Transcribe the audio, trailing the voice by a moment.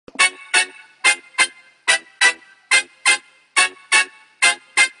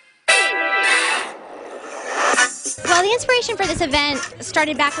Well, the inspiration for this event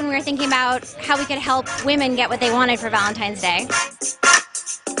started back when we were thinking about how we could help women get what they wanted for Valentine's Day.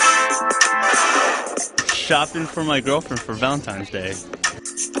 Shopping for my girlfriend for Valentine's Day.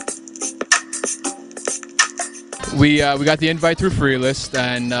 We got the invite through Thrillist,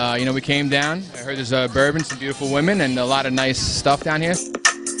 and we came down. I heard there's bourbon, some beautiful women, and a lot of nice stuff down here. So,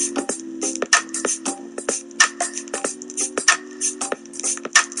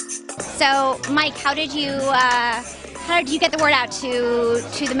 Mike, how did you get the word out to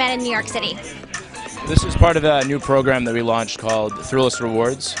the men in New York City? This is part of a new program that we launched called Thrillist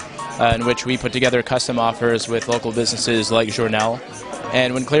Rewards, in which we put together custom offers with local businesses like Journelle.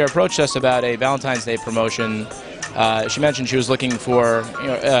 And when Claire approached us about a Valentine's Day promotion, she mentioned she was looking for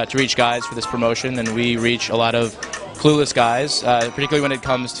to reach guys for this promotion, and we reach a lot of clueless guys, particularly when it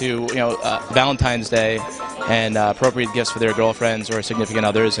comes to Valentine's Day and appropriate gifts for their girlfriends or significant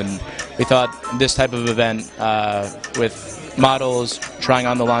others. And we thought this type of event with models trying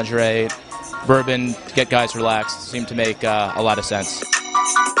on the lingerie, bourbon to get guys relaxed seemed to make a lot of sense.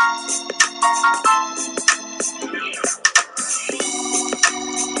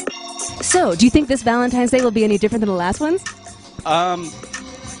 So, do you think this Valentine's Day will be any different than the last ones?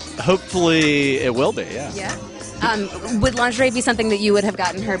 Hopefully it will be, yeah. Yeah. Would lingerie be something that you would have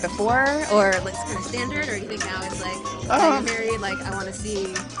gotten her before, or it's kind of standard, or do you think now it's like, now you're married, like, I want to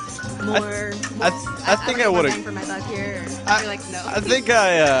see more? I think I would have. For my buck here, or you're like, no. I think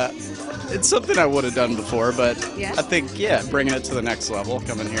it's something I would have done before, but yeah? I think, bringing it to the next level,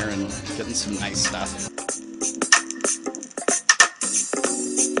 coming here and getting some nice stuff.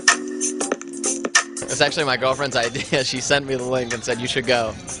 It's actually my girlfriend's idea. She sent me the link and said, you should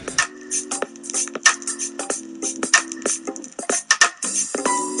go.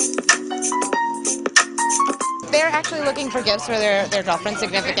 They're actually looking for gifts for their girlfriends,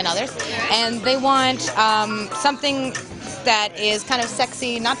 significant others, and they want something that is kind of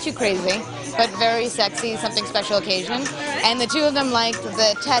sexy, not too crazy, but very sexy, something special occasion. And the two of them liked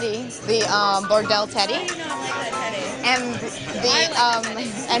the teddy, the Bordel teddy, and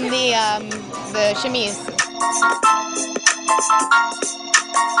the chemise.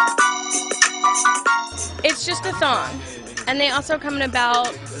 It's just a thong, and they also come in about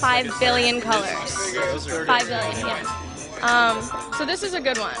 5 billion colors. 5 billion, yeah. So this is a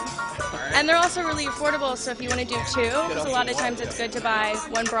good one. And they're also really affordable, so if you want to do two, because a lot of times it's good to buy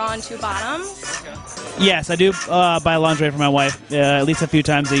one bra and two bottoms. Yes, I do buy lingerie for my wife at least a few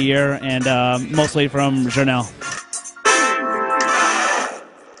times a year, and mostly from Journelle.